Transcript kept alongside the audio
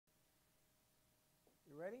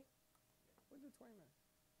ready? Where's the 20 minutes?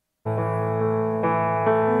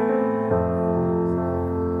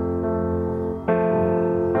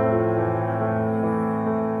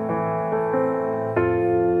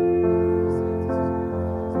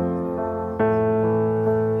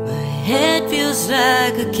 My head feels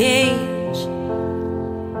like a cage,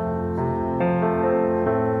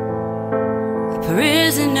 a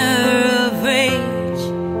prisoner of rage.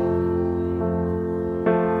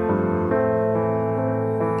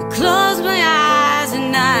 I close my eyes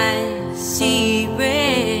and I see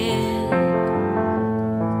red.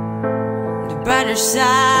 The brighter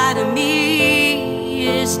side of me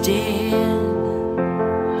is dead.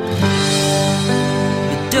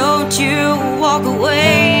 But don't you walk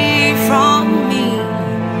away from me.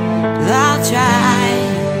 I'll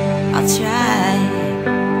try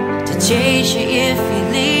to chase you if you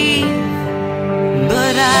leave.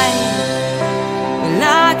 But I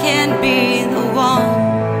can't be the one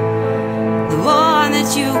that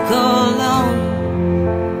you call on,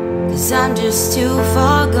 'cause I'm just too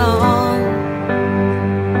far gone.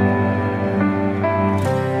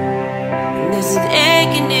 There's an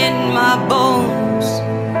aching in my bones,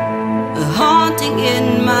 a haunting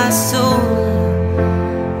in my soul.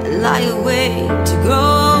 I lie awake to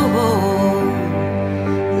grow old,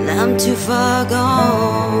 and I'm too far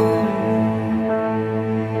gone.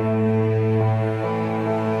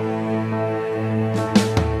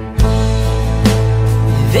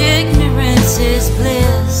 If ignorance is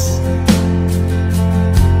bliss,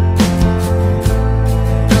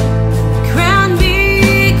 crown me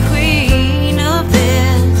queen of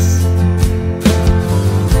this.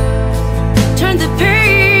 Turn the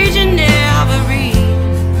page and never read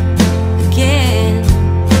again.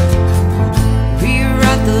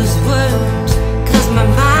 Rewrite those words, 'cause my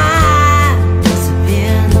mind's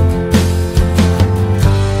been.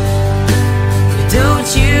 Don't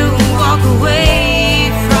you walk away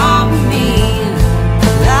from me.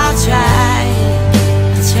 I'll try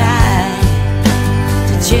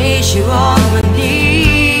to chase you on my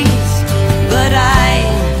knees. But I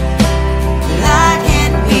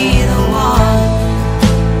can't be the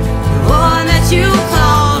one that you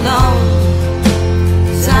call on,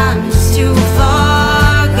 'cause I'm just too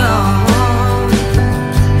far gone.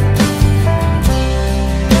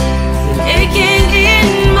 An aching in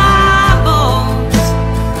my bones,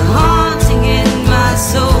 a haunting in my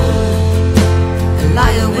soul. I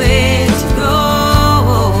lie awake to grow.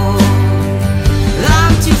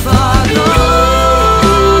 I'm too far gone.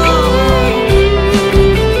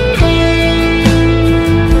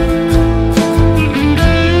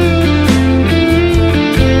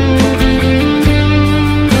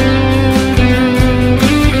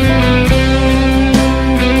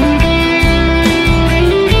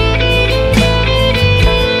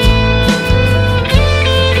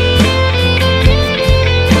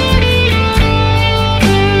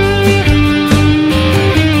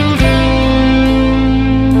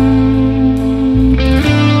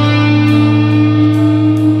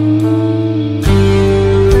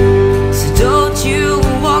 So don't you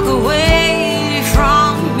walk away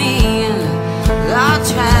from me. I'll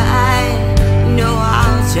try, no,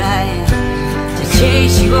 I'll try to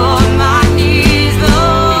chase you on my knees.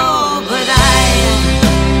 Oh, but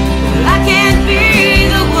I can't be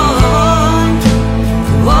the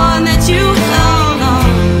one that you call on,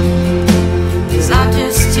 'cause I'm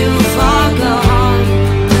just too far gone.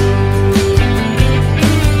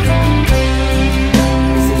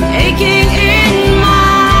 There's an aching in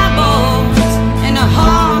my bones and a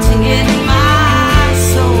haunting in my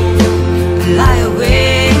soul. I lie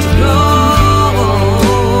awake to grow.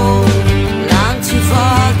 I'm too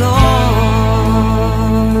far gone.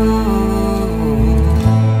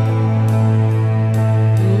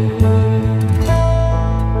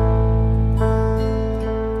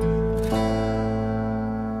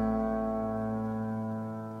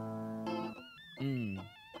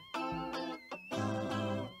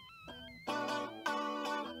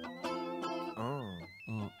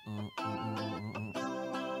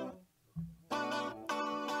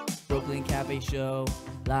 Brooklyn Cafe Show,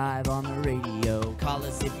 live on the radio. Call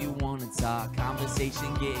us if you wanna talk,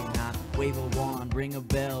 conversation getting hot. Wave a wand, ring a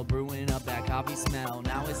bell, brewing up that coffee smell.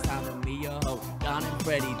 Now it's time to meet your host, Don and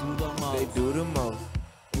Freddie. Do the most, They do the most,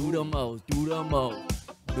 do the most, do the most,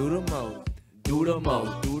 do the most. do the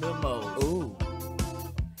most, do the most. Ooh,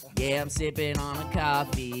 Yeah, I'm sipping on a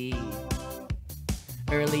coffee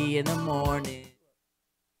early in the morning.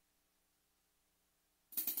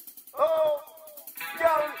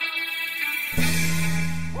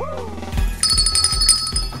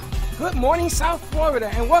 Good morning, South Florida,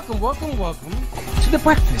 and welcome to the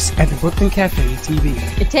breakfast at the Brooklyn Cafe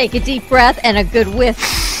TV. Take a deep breath and a good whiff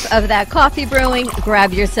of that coffee brewing.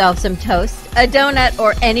 Grab yourself some toast, a donut,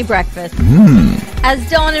 or any breakfast. As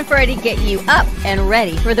Dawn and Freddie get you up and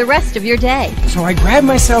ready for the rest of your day. So I grabbed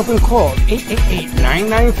myself and called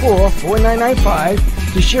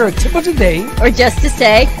 888-994-4995 to share a tip of the day. Or just to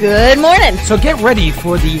say good morning. So get ready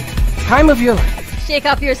for the time of your life. Shake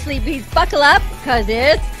off your sleepies, buckle up, because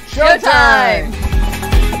it's Showtime! showtime!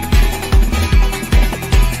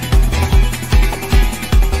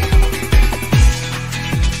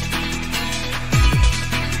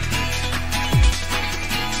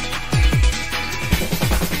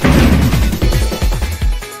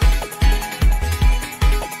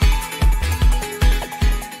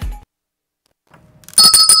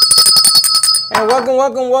 And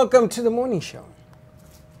welcome to the morning show.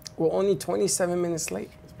 We're only 27 minutes late.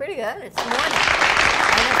 It's pretty good. It's morning.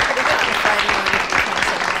 I know it's pretty good on a Friday morning to be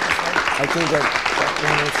 27 minutes late. I think that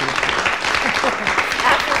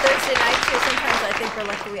After Thursday night, too, sometimes I think we're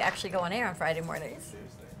lucky we actually go on air on Friday mornings.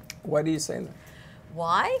 why do you say that?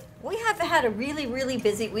 Why? We have had a really, really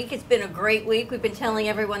busy week. It's been a great week. We've been telling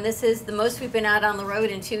everyone this is the most we've been out on the road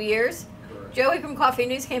in 2 years. Joey from Coffee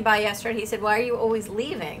News came by yesterday. He said, why are you always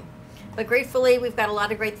leaving? But gratefully, we've got a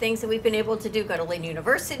lot of great things that we've been able to do. Go to Lynn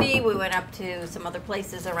University. We went up to some other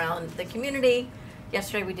places around the community.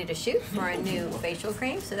 Yesterday, we did a shoot for a new facial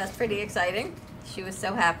cream, so that's pretty exciting. She was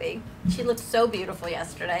so happy. She looked so beautiful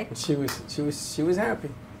yesterday. She was happy.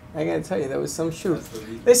 I gotta tell you, that was some shoot.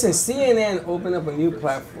 Listen, CNN opened up a new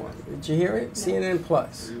platform. Did you hear it? CNN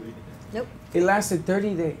Plus. Nope. It lasted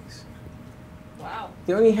 30 days. Wow.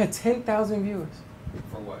 They only had 10,000 viewers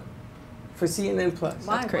For what? for CNN Plus.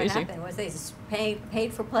 Why? crazy. What happened? Was they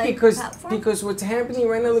paid for play Because platform? what's happening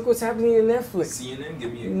right now, look what's happening to Netflix. CNN,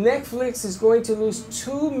 give me a... Netflix is going to lose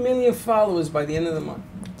 2 million followers by the end of the month.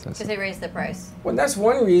 Because they raised the price. Well, that's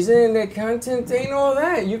one reason, and their content ain't all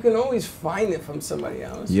that. You can always find it from somebody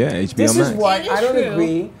else. Yeah, HBO This Max. is why It is I don't true.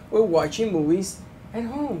 agree with watching movies at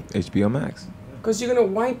home. HBO Max. Because you're going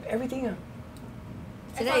to wipe everything out.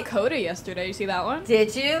 I saw Coda yesterday. You see that one?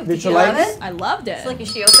 Did you? Did you love like it? I loved it. Slick,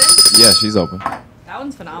 is she open? Yeah, she's open. That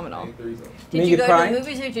one's phenomenal. Did Make you it go cry? to the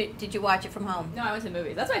movies or did you watch it from home? No, I went to the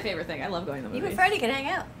movies. That's my favorite thing. I love going to the You movies. and Freddie can hang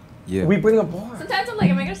out. Yeah. We bring a bar. Sometimes I'm like,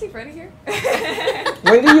 am I gonna see Freddie here?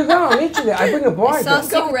 When do you go? I'll meet you there. I bring a bar. I saw though. I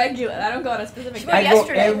don't go regular. I don't go on a specific She day. went I go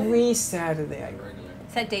yesterday. every Saturday. I go.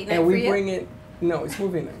 Is that date night And for we you? bring it. No, it's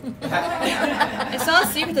movie night. I saw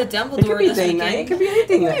Secret of Dumbledore It could be this day weekend. night. It could be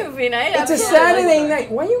anything night. Movie night. It's a absolutely. Saturday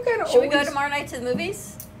night. Why you gotta Should we always... go tomorrow night to the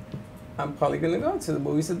movies? I'm probably gonna go to the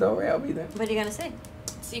movies at Del Rey. I'll be there. What are you gonna see?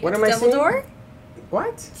 Secret What of am I seeing? Dumbledore?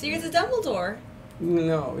 What? Secret of Dumbledore.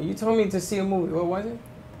 No, you told me to see a movie. What was it?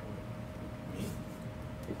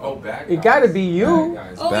 Oh, bad guys. It gotta be you. Bad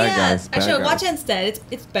guys. Oh Bad yeah, guys, I bad should guys. watch it instead.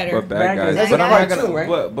 It's better. But Bad bad Guys. guys. That's But a I'm not cartoon, gonna.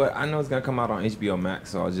 right? But I know it's gonna come out on HBO Max,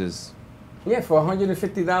 so I'll just. Yeah, for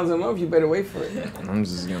 $150 a month, you better wait for it. I'm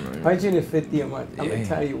just gonna. $150 a month. I'm gonna Yeah.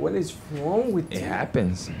 tell you what is wrong with It you.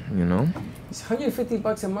 happens, you know. It's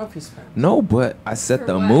 $150 a month he spent. No, but I set For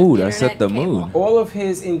the what? mood. I Internet set the cable. mood. All of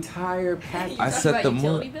his entire package. I talking set about the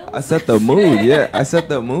utility mood. bills? I set the mood. Yeah, I set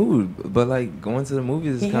the mood. But like going to the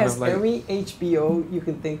movies is He kind has of like every HBO you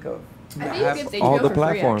can think of. I I think have it gives all HBO the for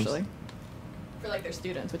platforms. free, actually. For like their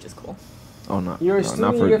students, which is cool. oh no, You're a no, student,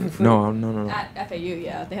 not for you get it for free? no, no. At FAU,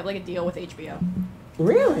 yeah, they have like a deal with HBO.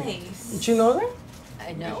 Really? Nice. Did you know that?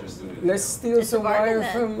 I know. Let's steal It's a some bargain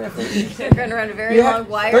wire then. from They're gonna run a very You long have-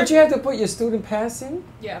 wire. Don't you have to put your student pass in?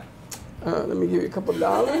 Yeah, Let me give you a couple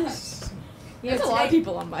dollars. You there's know, a lot of today-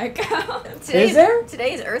 people on my account. Is there?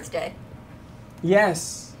 Today's Earth Day.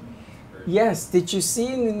 Yes. Yes. Did you see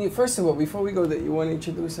in the new, first of all, before we go, that you want to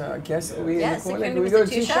introduce our guest over here Yes, in the the corner? Kingdom Can we is go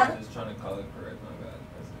the to two-shot? shot? Just trying to color correct my bad.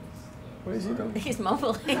 What is he doing? He's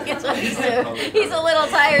mumbling. That's what he's doing. He's a little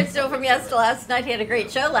tired still from last night. He had a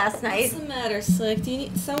great show last What's night. the matter, Slick? Do you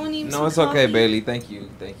need someone needs No, some it's okay, coffee? Bailey. Thank you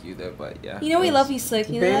there. But yeah. You know we it love was- you, Slick.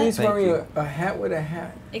 You know Bailey's that? Thank wearing you. a hat with a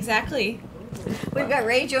hat. Exactly. We've got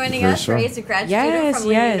Ray joining For us. sure. Ray is a grad Yes, student from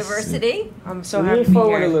Lee yes. University, I'm so Lean happy to be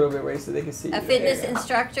forward here. a little bit, Ray, so they can see you. a fitness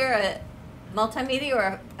instructor, a multimedia,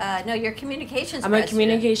 or no, you're communications. I'm a grad student.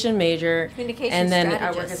 communication major, Communication and then I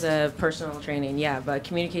work strategist. as a personal training. Yeah, but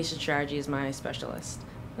communication strategy is my specialist,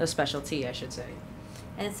 a specialty, I should say.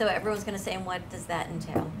 And so everyone's going to say, and what does that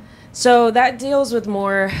entail? So that deals with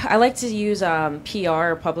more. I like to use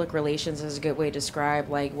PR, public relations, as a good way to describe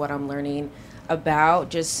like what I'm learning about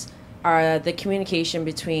just the communication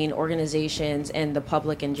between organizations and the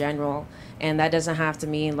public in general. And that doesn't have to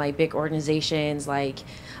mean like big organizations like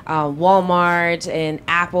Walmart and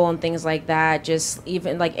Apple and things like that. Just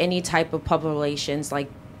even like any type of public relations, like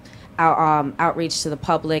outreach to the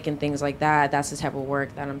public and things like that. That's the type of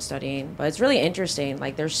work that I'm studying. But it's really interesting.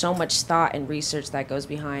 Like, there's so much thought and research that goes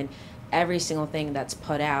behind every single thing that's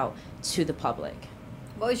put out to the public.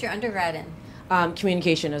 What was your undergrad in?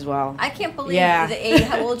 Communication as well. I can't believe Yeah. the age.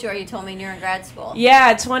 How old you are? You told me you're in grad school.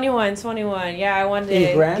 Yeah, 21. Yeah, I wanted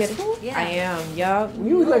to In grad get. school? Yeah. I am. Yup.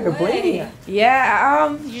 You were like a way. brainiac.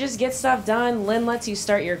 Yeah. You just get stuff done. Lynn lets you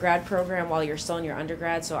start your grad program while you're still in your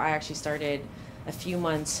undergrad. So I actually started a few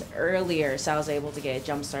months earlier, so I was able to get a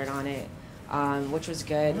jump start on it, which was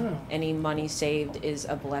good. Wow. Any money saved is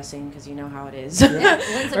a blessing because you know how it is Yeah, Lynn's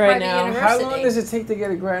a right private now. university. How long does it take to get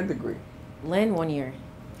a grad degree? Lynn, 1 year.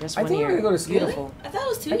 Just I 1 think year. I'm gonna go to school. Beautiful. I thought it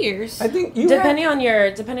was 2 years. I think you Depending on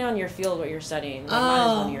your field, what you're studying. Like, mine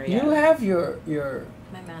is 1 year. you Yeah. have your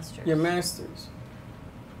My master's. master's.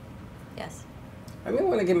 Yes. I may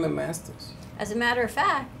want to get my master's. As a matter of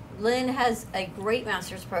fact, Lynn has a great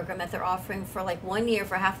master's program that they're offering for like 1 year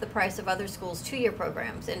for half the price of other schools' 2-year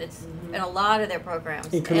programs, and it's in a lot of their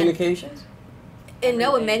programs. In communications? And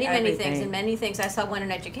no, in many Everything. things. In many things, I saw one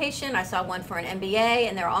in education. I saw one for an MBA,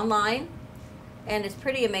 and they're online. And it's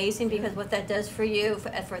pretty amazing because what that does for you,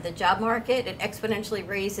 for the job market, it exponentially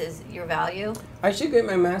raises your value. I should get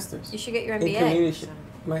my master's You should get your in MBA, communication.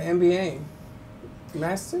 My MBA.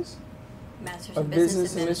 Master's? Master's Of in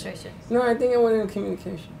Business Business Administration. No, I think I want to do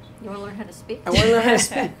communications. You want to learn how to speak? I want to learn how to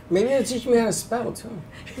speak. Maybe they'll teach me how to spell too.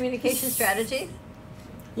 Communication strategy.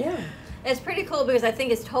 Yeah. It's pretty cool because I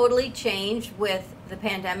think it's totally changed with the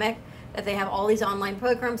pandemic, that they have all these online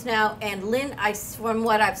programs now. And Lynn, from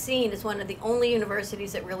what I've seen, is one of the only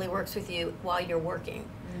universities that really works with you while you're working.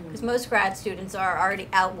 Because most grad students are already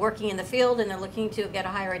out working in the field and they're looking to get a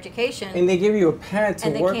higher education. And they give you a pad to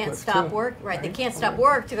and they work can't with stop too, work. Right, they can't stop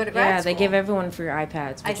work to go to grad Yeah, school. they give everyone free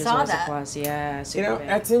iPads, I which is saw always that. a plus. Yeah, You super know, big.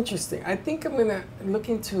 that's interesting. I think I'm gonna look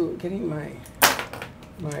into getting my.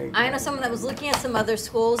 I know someone that was looking at some other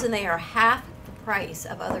schools and they are half the price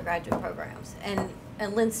of other graduate programs.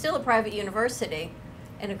 And Lynn's still a private university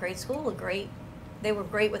and a great school, they were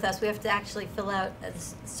great with us. We have to actually fill out a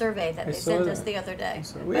survey that I they saw sent that. us the other day. I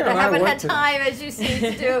saw- we But had a I lot of haven't work had to do. time, as you see,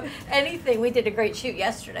 to do anything. We did a great shoot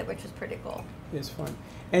yesterday, which was pretty cool. It's fun.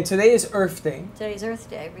 And today is Earth Day. Today's Earth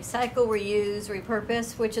Day. Recycle, reuse,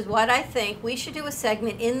 repurpose, which is what I think we should do a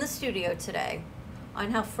segment in the studio today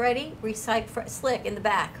on how Freddie Slick in the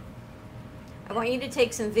back. I want you to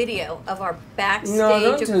take some video of our backstage No,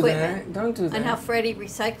 don't do equipment that. Don't do that. on how Freddie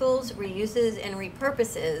recycles, reuses, and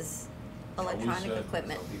repurposes We electronic should,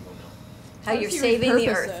 equipment. so people know. How you're if you saving the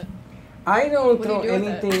repurpose earth. it? I don't What do you throw do with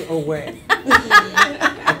it? anything away.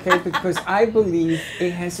 Okay, because I believe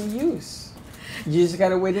it has a use. You just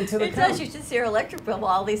gotta wait until it It does. comes. You should see your electric bill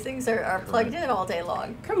while all these things are plugged in all day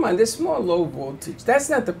long. Come on, there's small low voltage. That's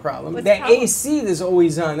not the problem. What's That the problem? AC that's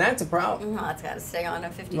always on, that's a problem. No, that's got to stay on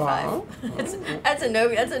at 55. Wow. That's a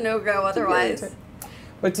no go otherwise.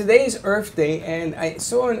 But today is Earth Day, and I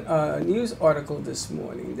saw a news article this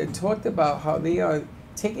morning that talked about how they are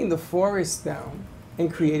taking the forest down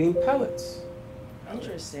and creating pellets.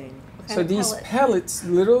 Interesting. What So kind of these pellet? pellets,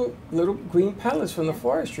 little green pellets from the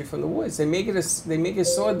forestry, from the woods, they make it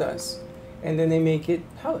sawdust, and then they make it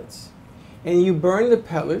pellets, and you burn the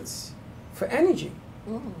pellets for energy.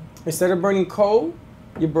 Mm. Instead of burning coal,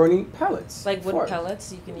 you're burning pellets. Like wood forest.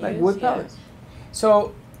 pellets you can Like use. wood Yeah. pellets.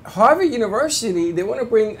 So Harvard University, they want to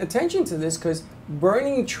bring attention to this because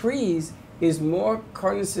burning trees is more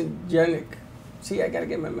carcinogenic. See, I got to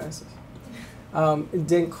get my master's.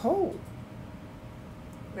 Than coal.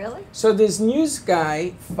 Really? So this news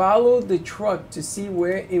guy followed the truck to see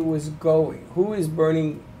where it was going. Who is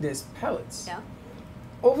burning these pellets? Yeah.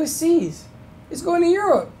 Overseas. It's going to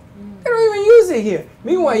Europe. They don't even use it here.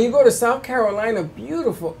 Meanwhile, you go to South Carolina,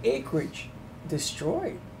 beautiful acreage,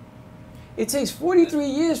 destroyed. It takes 43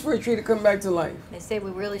 years for a tree to come back to life. They say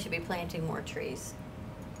we really should be planting more trees.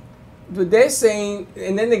 But they're saying,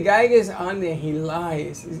 and then the guy gets on there, he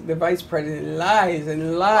lies. The vice president lies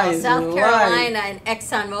and lies Well, and South lies. Carolina and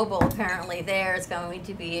ExxonMobil, apparently there's going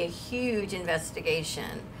to be a huge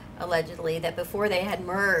investigation, allegedly, that before they had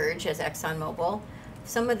merged as ExxonMobil,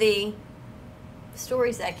 some of the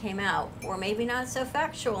stories that came out were maybe not so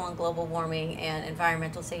factual on global warming and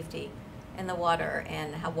environmental safety in the water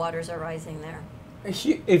and how waters are rising there.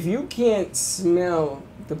 If you can't smell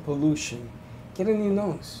the pollution, get a new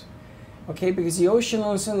nose. Okay, because the ocean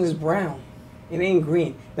all of a sudden is brown. It ain't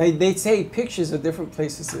green. They take pictures of different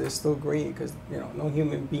places that are still green because no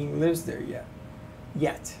human being lives there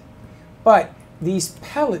yet. But these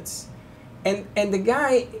pellets, and the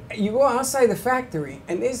guy, you go outside the factory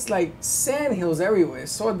and there's like sand hills everywhere,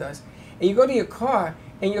 sawdust, and you go to your car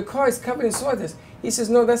and your car is covered in sawdust. He says,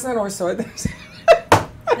 "No, that's not our sawdust."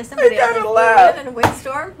 of somebody I else gotta like, laugh. in a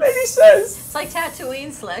windstorm. Lady says, It's like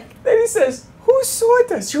Tatooine slick. Lady says, whose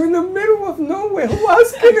sawdust? You're in the middle of nowhere. Who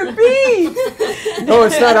else can it be? No,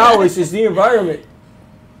 it's not ours. It's the environment.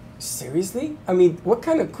 Seriously? I mean, what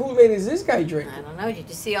kind of Kool-Aid is this guy drinking? I don't know. Did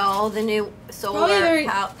you see all the new solar Probably very-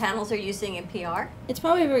 panels they're using in PR? It's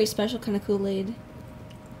probably a very special kind of Kool-Aid.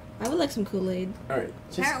 I would like some Kool-Aid. All right.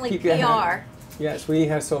 Just Apparently keep your hand. PR. Yes, we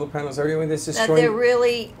have solar panels everywhere. This is That they're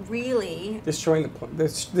really, really. destroying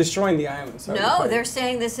the island. Sorry, No, they're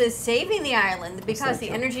saying this is saving the island because not the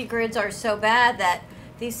true. energy grids are so bad that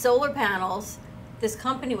these solar panels. This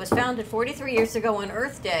company was founded 43 years ago on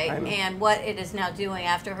Earth Day, I know. and what it is now doing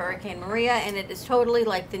after Hurricane Maria, and it is totally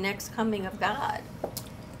like the next coming of God.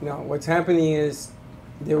 No, what's happening is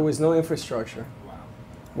there was no infrastructure.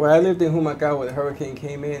 Where I lived in Humacao, where the hurricane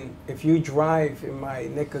came in, if you drive in my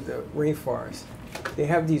neck of the rainforest, they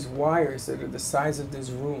have these wires that are the size of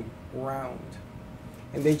this room, round.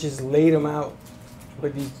 And they just laid them out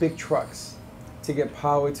with these big trucks to get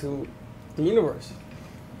power to the universe.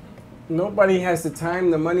 Nobody has the time,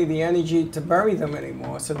 the money, the energy to bury them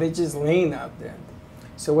anymore, so they're just laying out there.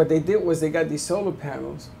 So what they did was they got these solar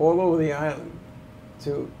panels all over the island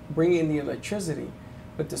to bring in the electricity.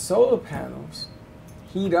 But the solar panels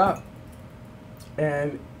heat up.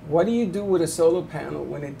 And what do you do with a solar panel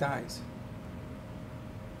when it dies?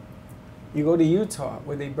 You go to Utah,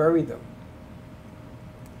 where they bury them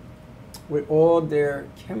with all their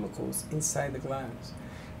chemicals inside the glass.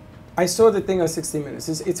 I saw the thing on 60 Minutes.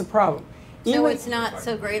 It's a problem. So it's not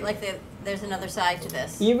so great. Like there's another side to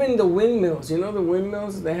this. Even the windmills, you know the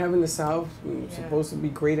windmills they have in the South, supposed to be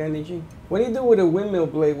great energy? What do you do with a windmill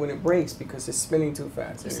blade when it breaks because it's spinning too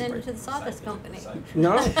fast? You and send it breaks? to the sawdust company.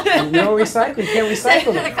 No, you don't recycle. You can't Send recycle it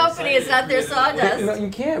to the them. company. It's not their sawdust. No, you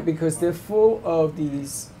can't because they're full of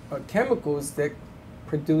these chemicals that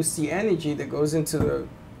produce the energy that goes into the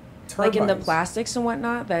turbines. Like in the plastics and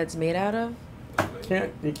whatnot that it's made out of?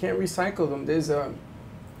 You can't recycle them. There's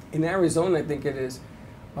in Arizona, I think it is,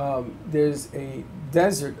 there's a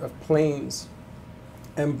desert of planes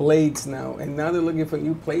and blades now, and now they're looking for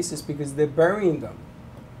new places because they're burying them.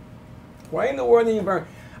 Why in the world are you burying?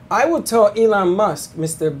 I would tell Elon Musk,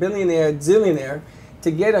 Mr. Billionaire, zillionaire,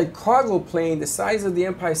 to get a cargo plane the size of the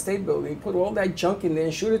Empire State Building, put all that junk in there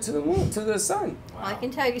and shoot it to the moon, to the sun. Well, I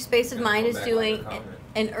can tell you, Space of Mind is doing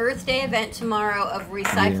an Earth Day event tomorrow of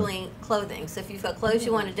recycling clothing. So if you've got clothes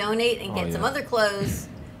you want to donate and get some other clothes,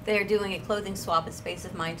 they're doing a clothing swap at Space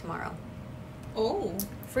of Mind tomorrow. Oh.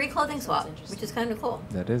 Free clothing swap, which is kind of cool.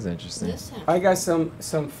 That is interesting. I got some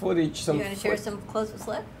footage. You going to share some clothes with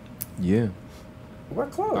Slip? Yeah. What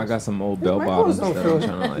clothes? I got some old Yeah, bell my bottoms clothes that don't I'm fit.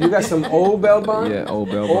 trying to like. You got some old bell bottoms? Yeah, old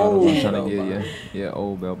bell Old bottoms. I'm trying bell to get bottoms. yeah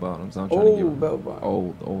old bell bottoms. I'm trying to Old get bell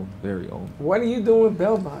bottoms. old, very old. What are you doing with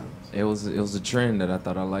bell bottoms? It was a trend that I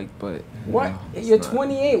thought I liked, but What? no, it's You're not.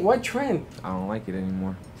 28. What trend? I don't like it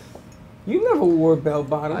anymore. You never wore bell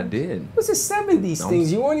bottoms. I did. It was the 70s No.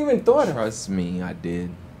 things. You weren't even thought of. Trust me, I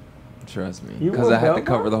did. Trust me, You because wore I had bell to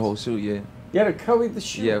cover the bottoms? whole shoe. Yeah, You had to cover the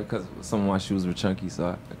shoe. yeah, because some of my shoes were chunky, so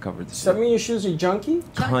I covered the Some shoe. of your shoes are junky?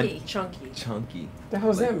 Chunky. Chunky. Chunky. The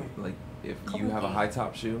hell's like, that mean? Like if you have a high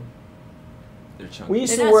top shoe, they're chunky. We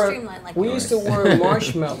used They're to not wear. streamlined like We yours. used to wear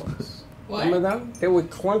marshmallows. What? Remember them? They were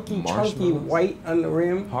clunky, chunky, Marshmallows? white on the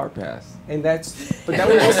rim, Hard pass. and that's. But that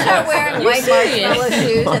was. If we start wearing You white serious? marshmallow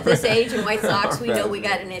shoes at this age and white socks, we know we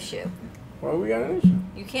got an issue. Well, we got an issue.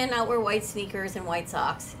 You cannot wear white sneakers and white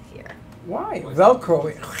socks here. Why?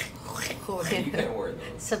 Velcro it. You can't wear those.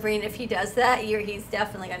 Sabrina, if he does that, he's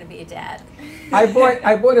definitely going to be a dad. I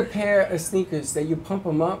bought a pair of sneakers that you pump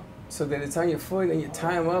them up so that it's on your foot and you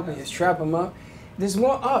tie them up and you strap them up. There's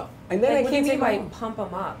more up, and then Like, I what do you can't mean take by them off. pump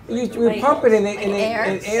them up? You Like- pump it and it Like and air?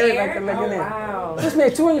 it air it like Oh, in there. wow. This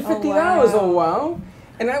man $250 a while,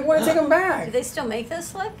 and I want to take them Do back. they still make this,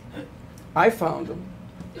 Slick? I found them,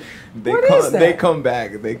 They What come. is that? They come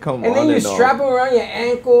back. They come and on then you and strap off. them around your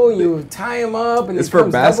ankle, you tie them up, and It's it for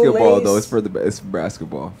becomes double basketball lace. though. It's for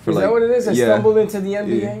basketball. For Is like, that what it is? I yeah, stumbled into the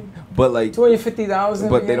NBA. yeah. But like, $250.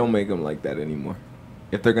 but they don't make them like that anymore.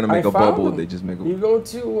 If they're gonna make I a found bubble, them. they just make You a. go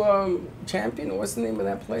to Champion. What's the name of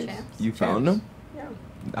that place? Champs? You found them? Yeah.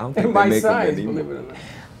 I don't And think they my make them size, anymore. believe it or not.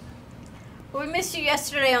 Well, we missed you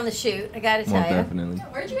yesterday on the shoot. I got to Well, tell you. definitely.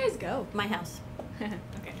 Where'd you guys go? My house. Okay.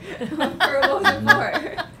 For what was it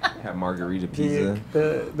for? Have margarita pizza.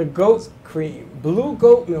 The goat cream, blue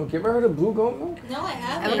goat milk. You ever heard of blue goat milk? No, I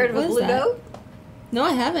haven't. Ever heard of a What is blue that? goat? No,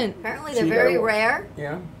 I haven't. Apparently, So they're you very gotta- rare,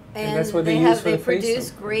 Yeah. and that's what they they use for they the face produce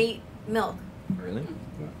soap. great milk. Really?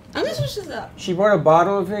 I'm gonna switch this up. She bought a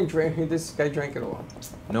bottle of it. Drank. This guy drank it all.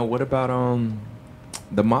 No. What about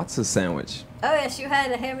The matzah sandwich. Oh yes, you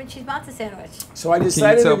had a ham and cheese matzo sandwich. So I Can you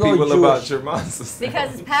decided tell to go people Jewish. about your matzah sandwich?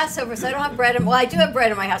 Because it's Passover, so I don't have bread. Well, I do have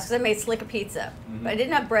bread in my house because I made slicker pizza. But I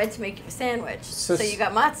didn't have bread to make you a sandwich. So you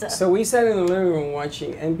got matzah. So we sat in the living room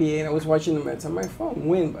watching NBA, and I was watching the Mets on my phone.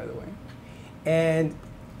 Win, by the way. And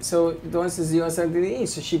so Dawn says, "You want something to eat?"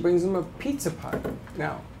 So she brings him a pizza pie.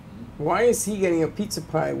 Now, why is he getting a pizza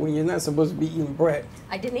pie when you're not supposed to be eating bread?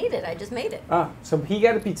 I didn't eat it. I just made it. So he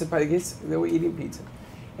got a pizza pie. They were eating pizza,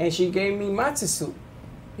 and she gave me matzah soup,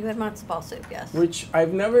 You had matzo ball soup, yes. which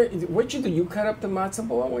I've never. What you do? You cut up the matzah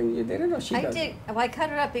ball when you did it, or she I does did. it? Well, I cut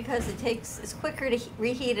it up because it's quicker to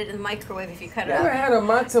reheat it in the microwave if you cut it Never up. had a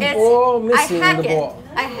matzah It's- ball missing in I hack the it. ball.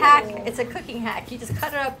 I hack. It's a cooking hack. You just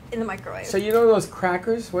cut it up in the microwave. So you know those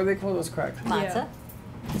crackers? What do they call those crackers? Matzah.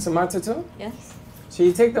 It's a matzah too? Yes. So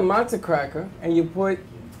you take the matzah cracker and you put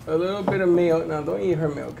a little bit of milk. Now don't eat her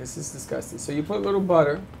milk because it's disgusting. So you put a little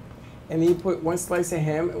butter, and then you put one slice of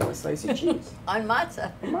ham and one slice of cheese. On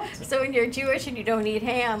matzah. On matzah. So when you're Jewish and you don't eat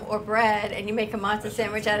ham or bread and you make a matzah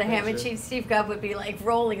sandwich out of ham and cheese, Steve Gubb would be like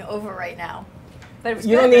rolling over right now. But it was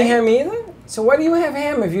You good, don't eat right? ham either? So why do you have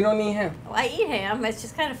ham if you don't eat ham? Well, I eat ham. It's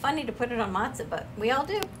just kind of funny to put it on matzah, but we all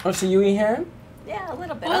do. Oh, so you eat ham? Yeah, a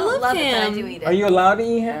little bit. Oh, I don't love it, but I ham. do eat it. Are you allowed to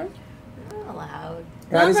eat ham? I'm not allowed.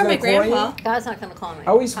 God is from my gonna call you? grandpa. God's not going to call me. I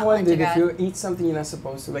always Not lying to wondered if God. you eat something you're not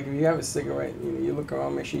supposed to. Like if you have a cigarette, you look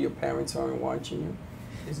around, make sure your parents aren't watching you.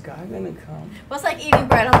 Is God gonna come? Well, it's like eating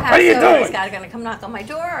bread on Passover. are you doing? Is God going to come knock on my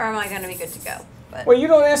door, or am I going to be good to go? But Well, you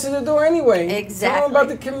don't answer the door anyway. Tell Exactly. them about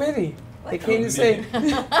the committee. They What came to say,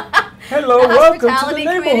 The hello, welcome to the hospitality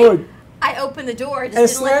committee? neighborhood. I opened the door, just And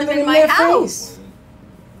didn't let slammed them it in in my their house. face.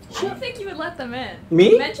 I don't think you would let them in.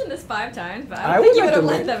 Me? You mentioned this 5 times, but I I don't would think you let would have them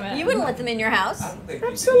let in. them in. You wouldn't let them in your house.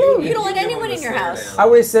 Absolutely. You don't let anyone in your house. I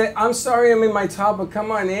would say, I'm sorry I'm in my top, but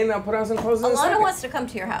come on in. I'll put on some clothes in a Alana second. wants to come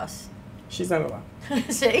to your house. She's not allowed.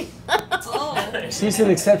 See? She's an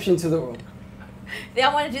exception to the rule. They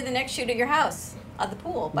all want to do the next shoot at your house, at the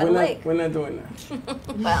pool, by we're the not, lake. We're not doing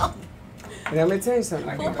that. Well, And I'm going to tell you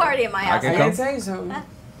something. pool party at my I house. can I come. gotta tell you something.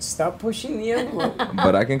 Stop pushing the envelope.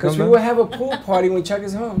 But I can Because come we will down. have a pool party when Chuck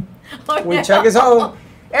is home. Oh, When no. Chuck is home,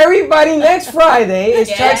 everybody next Friday is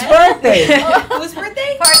Chuck's birthday. Whose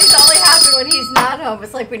birthday? Parties only happen when he's not home.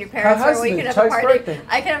 It's like when your parents are. We husband, can have Chuck's a party. birthday.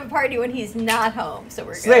 I can have a party when he's not home, so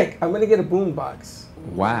we're Slick, I'm gonna get a boom box.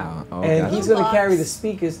 Wow. Oh, And gotcha. he's gonna Boombox. carry the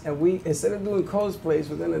speakers, and we instead of doing Cole's place,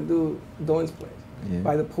 we're gonna do Dawn's place Yeah.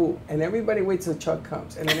 by the pool. And everybody wait till Chuck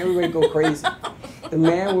comes, and then everybody go crazy. The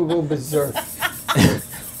man will go berserk.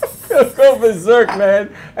 He'll go berserk,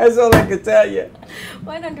 man. That's all I can tell you. good.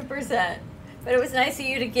 100%. But it was nice of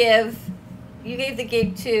you to give. You gave the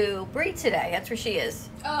gig to Bree today. That's where she is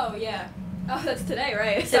Oh, yeah. Oh, that's today,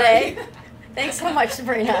 right? today. Sorry. Thanks so much,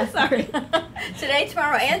 Sabrina. Sorry. Today,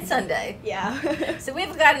 tomorrow, and Sunday. Yeah. So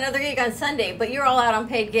we've got another gig on Sunday, but you're all out on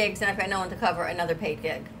paid gigs, and I've got no one to cover another paid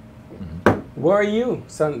gig. Where are you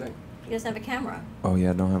Sunday? He doesn't have a camera. Oh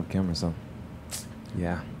yeah, I don't have a camera, so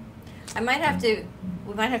yeah. I might have to.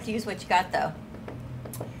 We might have to use what you got though.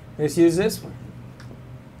 Let's use this one.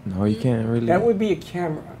 No, you can't really. That would be a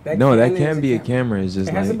camera. No, that is can be a camera. It's just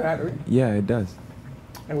It like has a battery, yeah, it does.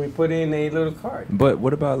 and we put in a little card. But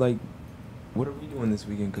what about like, what are we doing this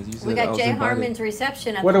weekend? Because you said We I got was Jay invited. Harmon's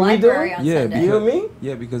reception at What the are we library doing? on Yeah, Sunday. You and me?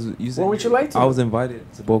 Yeah, because you said What would you like to I do? was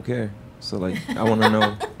invited to Beaucaire, so like I want to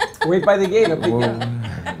know. Wait by the gate. I'll pick you Well,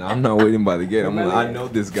 up. no, I'm not waiting by the gate. Wait by the I gate. know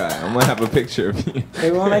this guy. I'm gonna have a picture of you.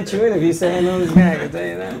 They won't let you in if you say I know this guy. I can tell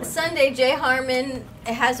you that. Sunday, Jay Harmon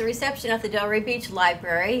has a reception at the Delray Beach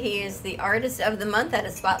Library. He is the artist of the month that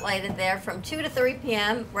is spotlighted there from 2 to 3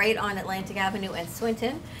 p.m. right on Atlantic Avenue and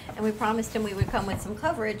Swinton. And we promised him we would come with some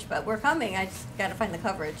coverage, but we're coming. I just got to find the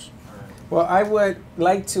coverage. Well, I would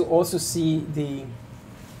like to also see the.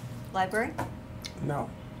 Library? No.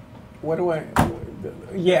 What do I?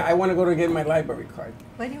 Yeah, I want to go to get my library card.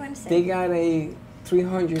 What do you want to say? They got a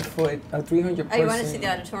 300 foot, a 300 person. Oh, you want to see the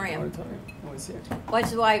auditorium? I want to see it. Which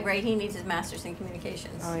is why, right, he needs his master's in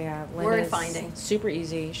communications. Oh yeah, Word Lynn is finding. super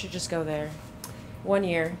easy. You should just go there. 1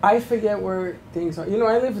 year. I forget where things are. You know,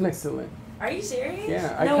 I live next to Lynn. Are you serious?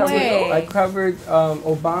 Yeah, I No covered. way. I covered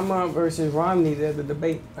Obama versus Romney there, the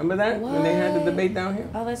debate. Remember that when they had the What? debate down here?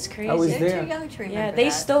 Oh, that's crazy. I was They're there. too young to remember Yeah, they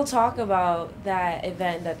that. still talk about that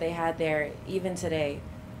event that they had there even today.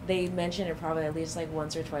 They mention it probably at least like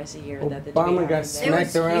once or twice a year that the Obama debate got happened there. It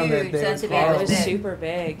was smacked around that huge, day. that It's debate Yeah, it was horrible. was big. super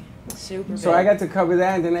big. Super big. So I got to cover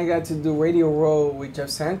that, and then I got to do Radio Row with Jeff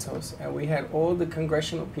Santos, and we had all the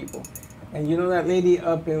congressional people. And you know that lady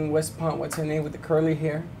up in West Palm, what's her name, with the curly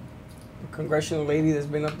hair? The congressional lady that's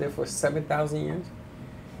been up there for 7,000 years?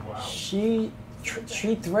 Wow. She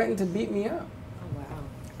threatened to beat me up. Oh, wow.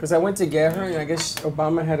 Because I went to get her, and I guess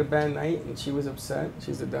Obama had a bad night, and she was upset.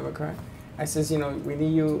 She's a Democrat. I says, you know, we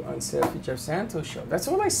need you on set for Jeff Santos' show. That's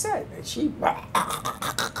all I said. And she...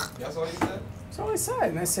 That's all you said? That's all I said.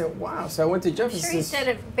 And I said, wow. So I went to Jeff I'm and sure he says... said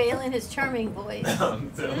it failing his charming voice. I'm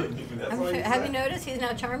telling you, that's all you Have you said. noticed he's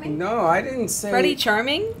now charming? No, I didn't say... Freddie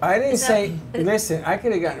Charming? I didn't Is that- say... Listen, I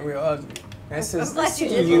could have gotten real ugly. I says, I'm glad you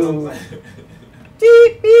listen, didn't. you...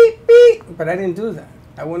 Beep, beep, beep. But I didn't do that.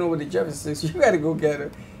 I went over to Jeff and says, you got to go get her.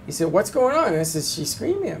 He said, what's going on? And I said, she's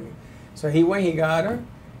screaming at me. So he went, he got her,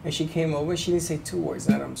 and she came over. She didn't say 2 words.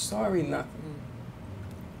 Not I'm sorry, nothing.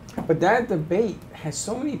 But that debate has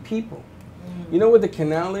so many people. You know where the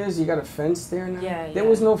canal is? You got a fence there now? Yeah, There yeah.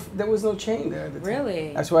 was no chain there at the time.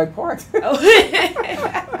 Really? That's where I parked. Oh.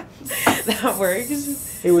 That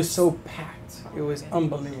works. It was so packed. It was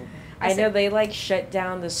unbelievable. I know they like shut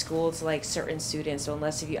down the school to like certain students, so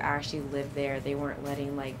unless if you actually lived there, they weren't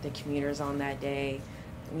letting like the commuters on that day,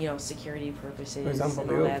 you know, security purposes and all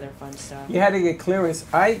unbelievable. that other fun stuff. You had to get clearance.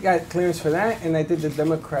 I got clearance for that, and I did the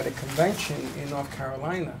Democratic Convention in North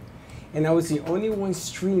Carolina. And I was the only one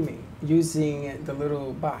streaming using the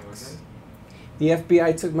little box. The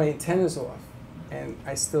FBI took my antennas off, and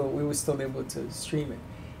we were still able to stream it.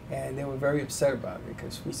 And they were very upset about it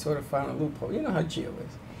because we sort of found a loophole. You know how Geo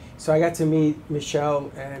is. So I got to meet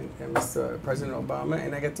Michelle and Mr. President Obama,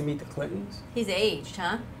 and I got to meet the Clintons. He's aged,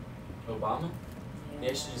 huh? Obama? He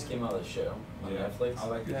actually just came out of the show on Netflix. I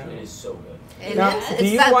like it. Yeah. It is so good. And Now, it's do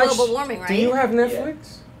you about watch? global warming, right? Do you have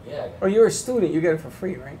Netflix? Yeah, Or you're a student, you get it for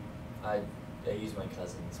free, right? I use my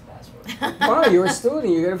cousin's password. Wow, you're a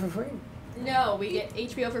student, you get it for free. No, we get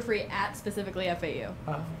HBO for free at specifically FAU.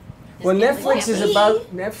 Well, Just Netflix is can't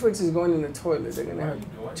about Netflix is going in the toilet. They're gonna have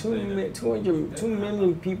Why 2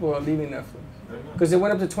 million people are leaving Netflix because it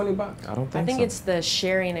went up to $20. I don't I think think so. it's the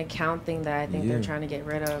sharing account thing that I think they're Yeah. trying to get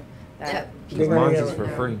rid of. That Yep. people Big are money Mine's is out for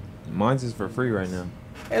now. free. Mine's is for free right now.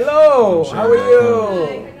 Hello, I'm how sure are that I you?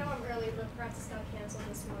 know I'm early, but practice got canceled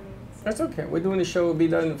this morning. So. That's okay. We're doing the show. We'll be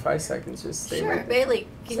done in 5 seconds. Just stay Sure, right there. Bailey,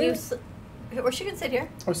 can you, or she can sit here.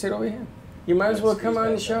 Or sit over here. You might as well come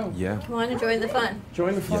on the show. Yeah. Come on and join the fun.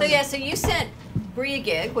 Join the fun. So yeah, so you sent Bree a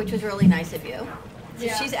gig, which was really nice of you. So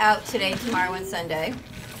Yeah. she's out today, tomorrow, and Sunday.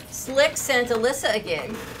 Slick sent Alyssa a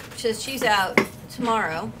gig. She's out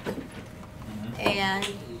tomorrow. And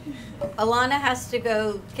Alana has to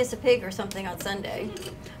go kiss a pig or something on Sunday.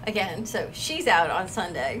 Again, so she's out on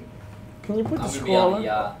Sunday. Can you put the I'm gonna be scroll on a on?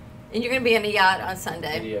 yacht And you're gonna be on a yacht on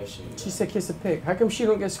Sunday. video shoot. She said kiss a pig. How come she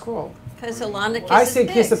don't get scrolled? Because Alana kisses I said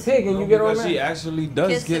kiss a pigs. pig and you get on Because she that. actually does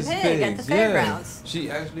Kiss the kiss pig at pigs. the fairgrounds. Yeah,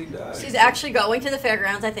 she actually does. She's actually going to the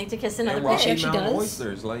fairgrounds, I think, to kiss another and pig. Rocky She Mountain does?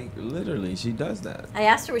 oysters, like literally, she does that. I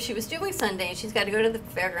asked her what she was doing Sunday, and she's got to go to the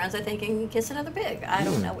fairgrounds, I think, and kiss another pig. I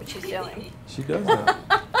don't know what she's doing. She does that.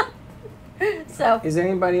 So Is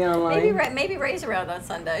anybody online? maybe Ray's around on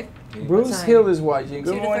Sunday. Bruce time? Hill is watching.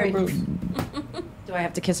 Good 2 to morning, 3. Bruce. Do I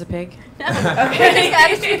have to kiss a pig? Okay.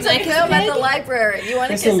 Attitudes like him at the library. You want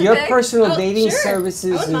to kiss Listen, a your pig? personal Oh, dating sure.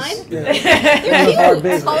 services I is wouldn't mind. none of our Cute.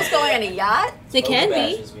 business. Nicole's going on a yacht. They can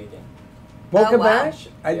Bash be. This weekend. Boca Oh, wow. Bash?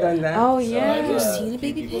 I Yeah. done that. Oh So yeah. I've, you a seen a few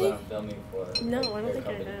baby people pig? that I'm filming for. No, I their don't think I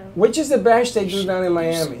company. know. Which is the bash they do down in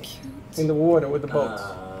Miami? In the water with the boats.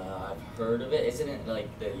 I've heard of it. Isn't it like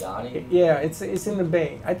the yachting? Yeah, it's in the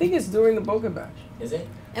bay. I think it's during the Boca Bash. Is it?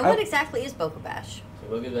 And what exactly is Boca Bash? So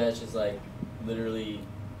Boca Bash is like literally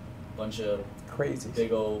a bunch of Crazy.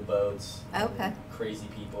 big old boats. Okay. Crazy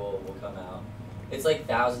people will come out. It's like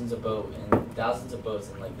thousands of boats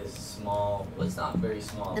in like this small. Well, it's not very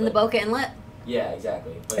small. In the but- Boca Inlet? Yeah,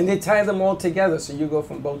 exactly. But And they tie them all together, so you go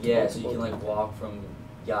from boat to yeah, boat so to you boat. can like walk from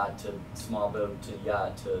yacht to small boat to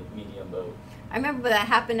yacht to medium boat. I remember that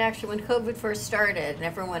happened actually when COVID first started, and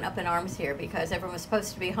everyone went up in arms here because everyone was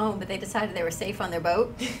supposed to be home, but they decided they were safe on their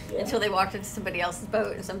boat Yeah. until they walked into somebody else's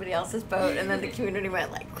boat and somebody else's boat, and then the community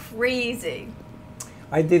went like crazy.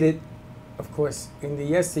 I did it, of course, in the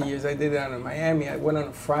yesteryears. I did it out in Miami. I went on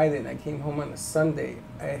a Friday and I came home on a Sunday.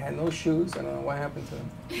 I had no shoes. I don't know what happened to them.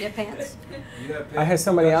 You have pants? I had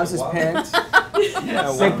somebody else's pants.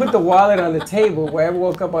 Yeah, They put the wallet on the table where I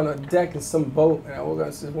woke up on a deck in some boat, and I woke up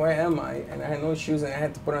and said, "Where am I?" And I had no shoes, and I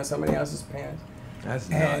had to put on somebody else's pants. That's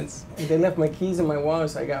And nuts. they left my keys in my wallet,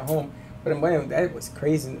 so I got home. But man, that was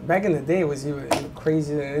crazy. Back in the day, it was even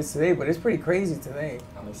crazier than it is today. But it's pretty crazy today.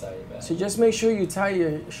 I'm excited about So it. just make sure you tie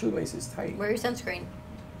your shoelaces tight. Wear your sunscreen.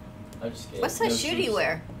 I'm just kidding. What size No shoe do you shoes.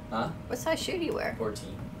 wear? Huh? What size shoe do you wear?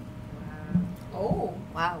 14. Oh,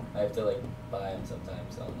 wow. I have to like buy them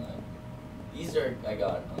sometimes online. These are I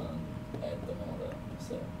got at the mall though.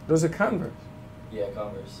 So Those are Converse. yeah,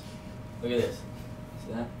 Converse. Look at this.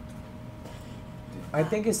 See that? I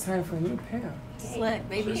think it's time for a new pair. Slick.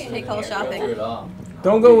 Maybe you should take all Go through shopping. it all.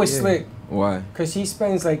 Don't go with Yeah. Slick, Why? because he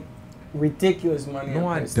spends like ridiculous money. No,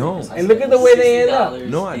 on I this don't. thing. And look at the way they end up. $60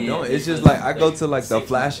 No, I and don't. It's this just was like I go to like the 60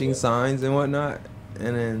 flashing bucks. signs and whatnot,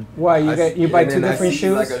 and then Why you you buy and two then I different see,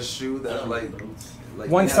 shoes? like a shoe that's like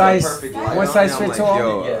One they have the size- perfect one line on it, size I'm fits like, all?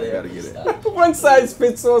 Yo, Yeah, I they gotta have get this it. stuff. One size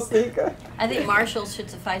fits all sneaker. I think Marshalls should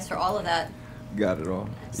suffice for all of that. Got it all.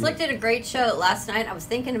 Slick did a great show last night. I was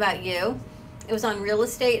thinking about you. It was on real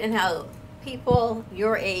estate and how people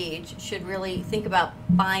your age should really think about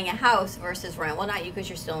buying a house versus rent. Well, not you because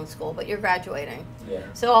you're still in school, but you're graduating. Yeah.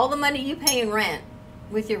 So all the money you pay in rent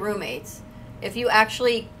with your roommates, if you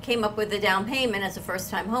actually came up with the down payment as a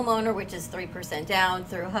first-time homeowner, which is 3% down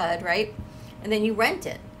through HUD, right? And then you rent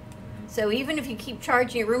it. So even if you keep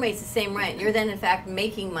charging your roommates the same rent, you're then in fact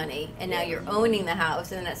making money, and now you're owning the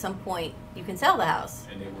house, and then at some point you can sell the house.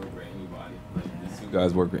 And they work for anybody. Like, You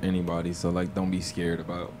guys work with anybody, so like don't be scared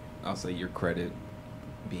about, I'll say, your credit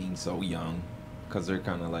being so young, because they're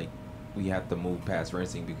kind of like, we have to move past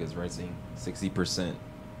renting because renting 60%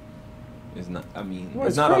 is not, I mean, Well,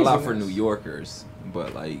 it's it's not a lot for craziness. New Yorkers,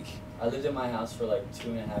 but like, I lived in my house for like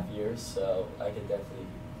 2.5 years, so I could definitely,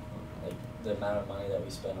 like, the amount of money that we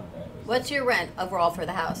spent on rent was. What's your rent overall for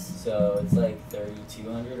the house? So it's like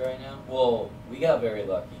 3,200 right now. Well, we got very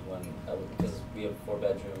lucky because we have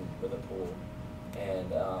 4-bedroom with a pool,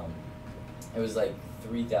 and it was like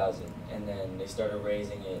 3,000, and then they started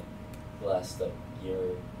raising it the last like year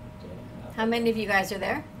and a half. How many of you guys are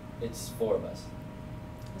there? It's 4 of us.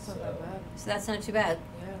 That's not So- that bad. So that's not too bad.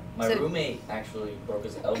 Yeah. My So- roommate actually broke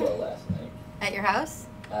his elbow last night. At your house?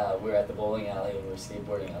 We were at the bowling alley and we were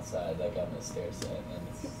skateboarding outside, like on the stair set,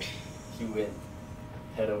 and he went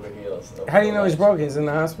head over heels. Over How do you the know he's ledge. broken? He's in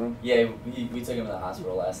the hospital? Yeah, we took him to the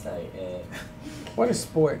hospital last night, and What a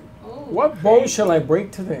sport. What bone shall I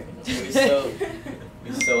break today? it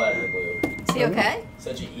was so out of the blue. Is he okay?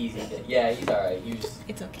 Such an easy thing. Yeah, he's alright.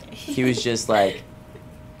 It's okay. He was just like,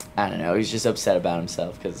 I don't know. He was just upset about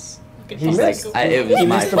himself because He he's like, missed. it was He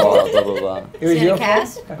my missed the fault. ball. Blah blah blah. It was Is he in your a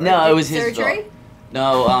cast? fault? No, it was his Surgery? fault.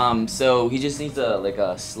 No, so he just needs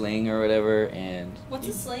a sling or whatever, and What's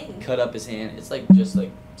he a sling? cut up his hand. It's like just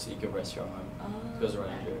like so you can rest your arm. It goes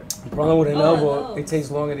around your. The problem with an Oh, elbow, no. it takes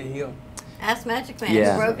longer to heal. Ask Magic Man.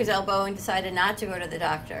 Yeah. He broke his elbow and decided not to go to the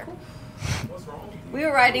doctor. what's wrong? We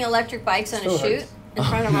were riding electric bikes on a Still shoot hurts. in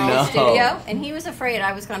front of our No. old studio, and he was afraid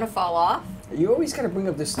I was going to fall off. You always gotta bring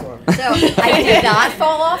up this story. So I did not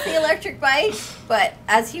fall off the electric bike, but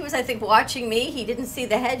as he was, I think, watching me, he didn't see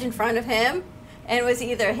the hedge in front of him and was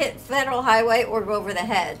either hit Federal Highway or go over the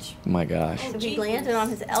hedge. Oh my gosh. So he landed on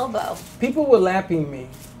his elbow. People were lapping me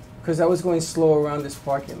because I was going slow around this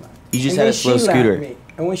parking lot. You just And had a then slow she lapped scooter. me.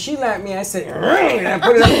 And when she lapped me, I said, and I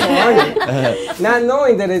put it up to 100, not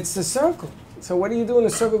knowing that it's a circle. So what do you do in a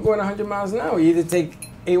circle going 100 miles an hour? You either take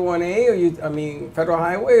A1A or Federal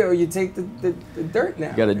Highway, or you take the dirt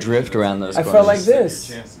now. You got to drift around those. I corners. felt like Take your this.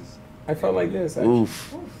 chances. I felt like this. actually.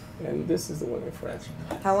 Oof. And this is the one that fresh.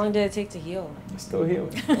 How long did it take to heal? It's still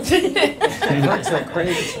healing. It hurts like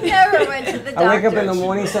crazy. Never went to the doctor. I wake up in the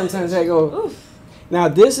morning, sometimes I go, now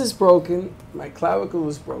this is broken. My clavicle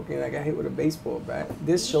was broken. I got hit with a baseball bat.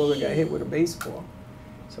 This shoulder got hit with a baseball.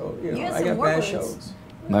 So, You had I some got war bad wounds. shows.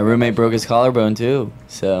 My roommate broke his collarbone too.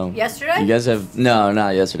 So Yesterday? you guys have no,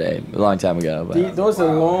 not yesterday. A long time ago. But Those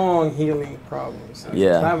are long healing problems.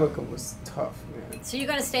 Yeah. Clavicle was tough, man. So you're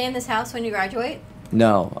going to stay in this house when you graduate?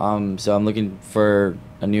 no. So I'm looking for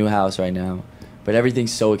a new house right now, but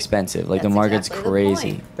everything's so expensive. Like the That's market's exactly the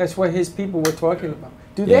crazy. point. That's what his people were talking about.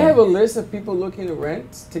 Do they Yeah. have a list of people looking to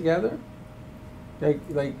rent together? Like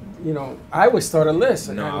I would start a list.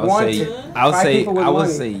 no, I'd I'll want say, to- I'll five say, people with I would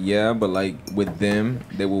money. say yeah, but like with them,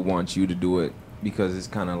 they will want you to do it because it's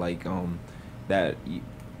kind of like that.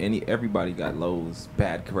 Everybody got those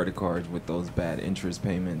bad credit cards with those bad interest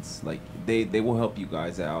payments. Like they will help you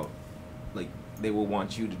guys out. Like they will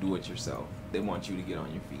want you to do it yourself. They want you to get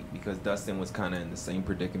on your feet because Dustin was kind of in the same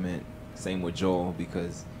predicament. Same with Joel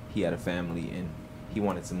because he had a family and he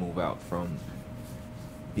wanted to move out from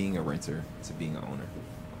being a renter to being an owner.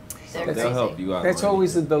 So They're they'll crazy. help you out. That's right?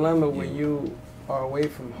 always the dilemma when Yeah. you are away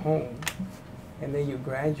from home, and then you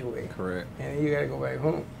graduate, correct. and then you gotta go back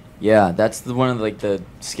home. Yeah, that's one of the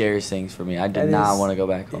scariest things for me. I did That not is- want to go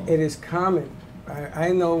back home. It is common. I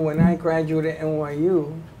know when I graduated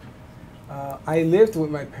NYU, I lived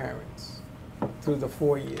with my parents through the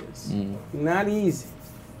 4 years. Mm. Not easy.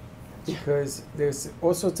 Because there's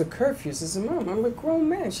all sorts of curfews. I said, Mom, I'm a grown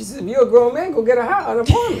man. She said, if you're a grown man, go get an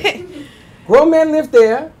apartment. Grown men live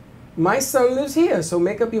there. My son lives here, so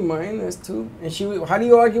make up your mind as to. And she, how do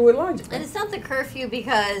you argue with logic? And it's not the curfew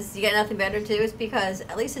because you got nothing better to do. It's because,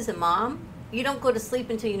 at least as a mom, you don't go to sleep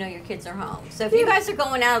until you know your kids are home. So if you guys are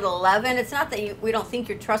going out at 11, it's not that we don't think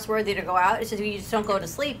you're trustworthy to go out. It's just you just don't go to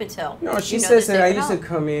sleep until. No, she you know says that that they're I used to home.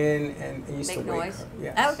 come in and I used Make to wake noise. her.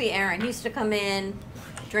 Yes. That would be Aaron. He used to come in,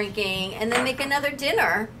 drinking, and then make another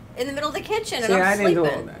dinner in the middle of the kitchen, and See, I'm I didn't sleeping. do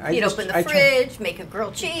all that. I He'd just- open the I fridge, make a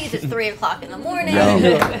grilled cheese. It's 3 o'clock in the morning. Yum.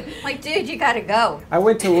 Like, dude, you gotta go. I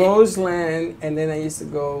went to Roseland, and then I used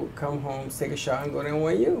to come home, take a shower, and go to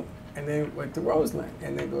NYU. And then went to Roseland,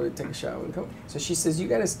 and then go to take a shower and come. So she says, you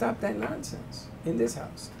got to stop that nonsense in this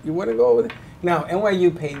house. You want to go over there? Now,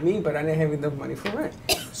 NYU paid me, but I didn't have enough money for rent.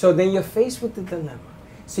 So then you're faced with the dilemma.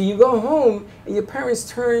 So you go home, and your parents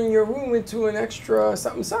turn your room into an extra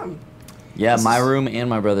something. Yeah, This my is- room and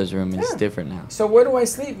my brother's room is Yeah. different now. So where do I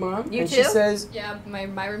sleep, Mom? You and too? she says, Yeah, my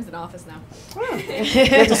room's an office now. oh, you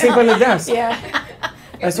have to sleep on the desk. Yeah.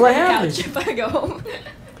 That's what happens. Couch if I go home.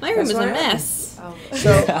 My room That's is a what happens. mess. Oh.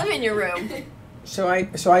 So, I'm in your room. so I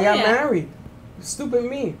got Yeah. married. Stupid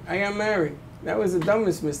me. I got married. That was the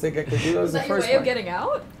dumbest mistake I could do. That was Was the that your first way of one. getting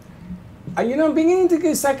out? You know, I'm beginning to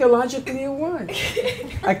get psychologically it was.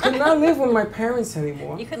 I could not live with my parents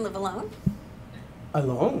anymore. You couldn't live alone.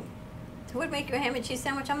 Alone. Who would make you a ham and cheese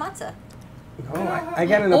sandwich on matzah? No, I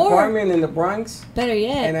got an Or- apartment in the Bronx, Better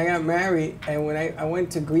yet. and I got married. And when I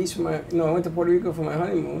went to Greece for I went to Puerto Rico for my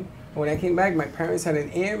honeymoon. And when I came back, my parents had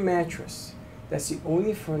an air mattress. That's the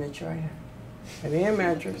only furniture I had. An air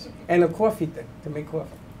mattress and a coffee thing to make coffee.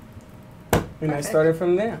 And I Perfect. started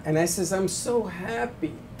from there. And I says, I'm so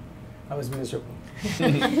happy. I was miserable.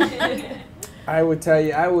 I would tell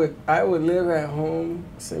you, I would live at home.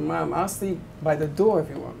 Say, Mom, I'll sleep by the door if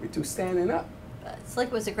you want me to, standing up.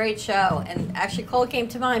 Slick was a great show, and actually Cole came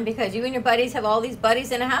to mind because you and your buddies have all these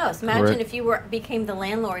buddies in a house. Imagine Correct. if you became the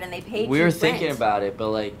landlord and they paid We you were thinking rent. about it, but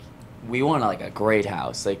like, we want like a great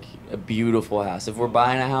house, like a beautiful house. If we're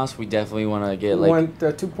buying a house, we definitely want to get You like want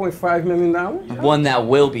 $2.5 million? one that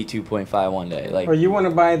will be 2.5 one day. Like, Or you want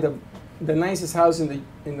to buy the nicest house in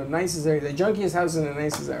the nicest area, the junkiest house in the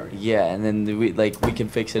nicest area? yeah, and then we can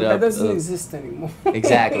fix it But up. that doesn't exist anymore.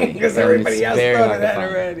 Exactly. Because And everybody it's else very thought hard of to that find.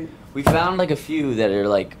 already. We found like a few that are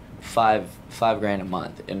like five grand a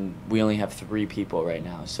month, and we only have 3 people right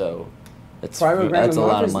now, so that's Private grand that's a a lot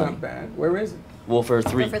month of is money. not bad. Where is it? Well, for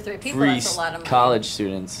three for 3 people, that's a lot of money. college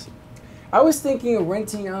students, I was thinking of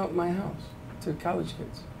renting out my house to college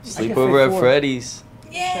kids. sleep I can over fit at 4. Freddy's.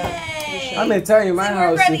 Yay! I'm gonna tell you, my Sleep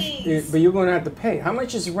house, over but you're gonna have to pay. How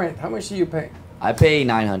much is rent? How much do you pay? I pay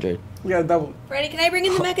 900. You gotta double. Freddie, can I bring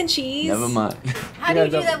in the mac and cheese? Never mind. How do you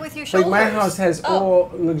do that with your Like shoulders? my house has Oh.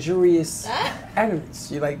 all luxurious That?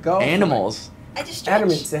 animals. You like golf? Animals. I just stretch.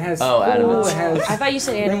 Animals. It has. Oh, pool, animals. It has, I thought you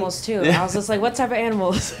said animals too. I was just like, what type of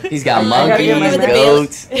animals? He's got I gotta get my monkeys, man.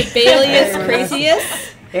 goats. The Bailiest,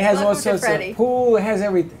 craziest. It has all Welcome to sorts Freddie. of pool. It has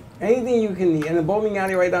everything. Anything you can need. And the bowling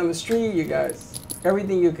alley right down the street. You got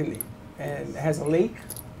everything you can need. And it has a lake.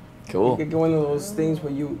 You Cool. could get one of those things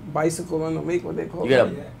where you bicycle on the lake. What they call You got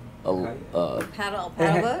it? a Paddle It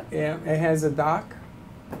ha- boat. Yeah, it has a dock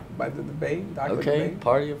by the bay. Dock of the okay bay.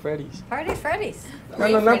 party at Freddy's. Party Freddy's. No,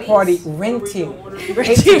 no, not party. Renting. Party at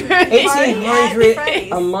 $1,800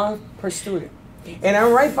 Freddy's. a month per student. And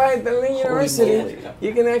I'm right by the Lynn University. moly.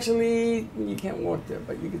 You can actually, you can't walk there,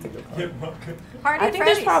 but you can take a car. Party I at think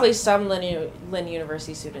there's Freddy's. probably some Lynn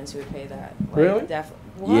University students who would pay that. Like, Really?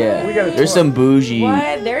 Yeah, We gotta there's talk. some bougie.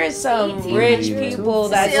 What? There is some rich people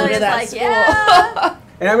that go to Cecilia's that like, school. yeah.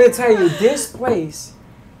 And I'm gonna tell you, this place,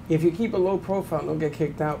 if you keep a low profile, don't get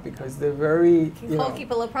kicked out because they're very, Can you Cole know.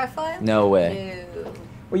 keep a low profile? No way. No.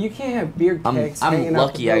 Well, you can't have beer kegs I'm hanging out the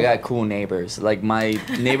lucky. I door. got cool neighbors. Like my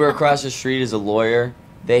neighbor across the street is a lawyer.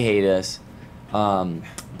 They hate us,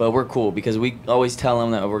 but we're cool because we always tell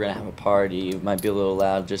them that we're gonna have a party. It might be a little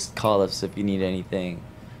loud. Just call us if you need anything.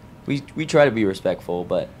 We try to be respectful,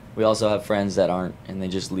 but we also have friends that aren't, and they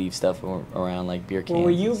just leave stuff around like beer cans. Well,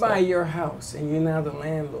 when you and buy stuff. your house and you're now the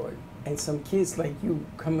landlord, and some kids like you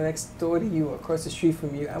come next door to you, across the street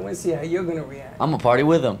from you, I want to see how you're gonna react. I'm a party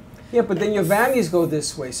with them. Yeah, but then your values go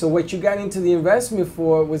this way. So what you got into the investment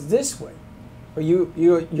for was this way. But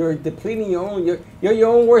you're depleting your own. You're your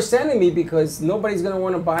own worst enemy because nobody's gonna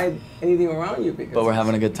want to buy anything around you because. But we're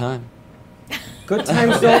having a good time. Good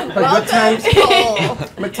times don't. But good times. Cole. I'm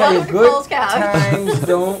gonna tell you, Welcome to good Cole's couch. times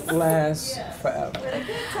don't last forever.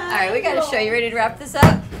 All right, we got to show you. Ready to wrap this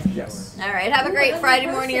up? Yes. All right. Have a great Friday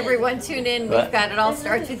morning, everyone. Tune in. We've What? got It All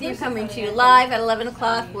Starts With You coming to you live at 11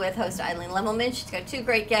 o'clock with host Eileen Lemelman. She's got 2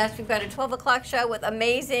 great guests. We've got a 12 o'clock show with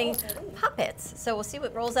amazing puppets. So we'll see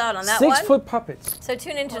what rolls out on that 6-foot puppets. So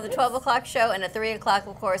tune into the 12 o'clock show. And at 3 o'clock,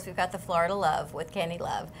 of course, we've got the Florida Love with Kenny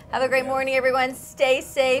Love. Have a great morning, everyone. Stay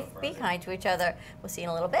safe. Be kind to each other. We'll see you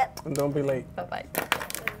in a little bit. And don't be late. Bye-bye.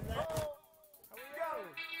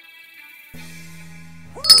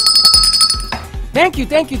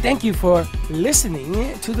 Thank you for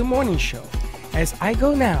listening to the morning show. As I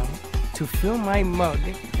go now to fill my mug,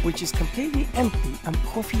 which is completely empty, I'm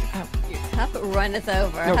coffee out. Your cup runneth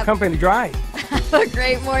over. No, company dry. Have a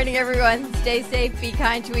great morning, everyone. Stay safe. Be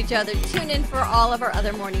kind to each other. Tune in for all of our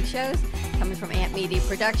other morning shows coming from Ant Media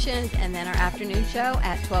Productions, and then our afternoon show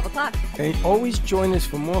at 12 o'clock. And always join us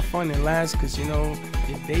for more fun and laughs, because you know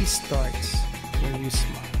your day starts when you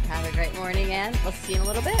smile. Have a great morning, and we'll see you in a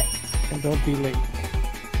little bit. And don't be late.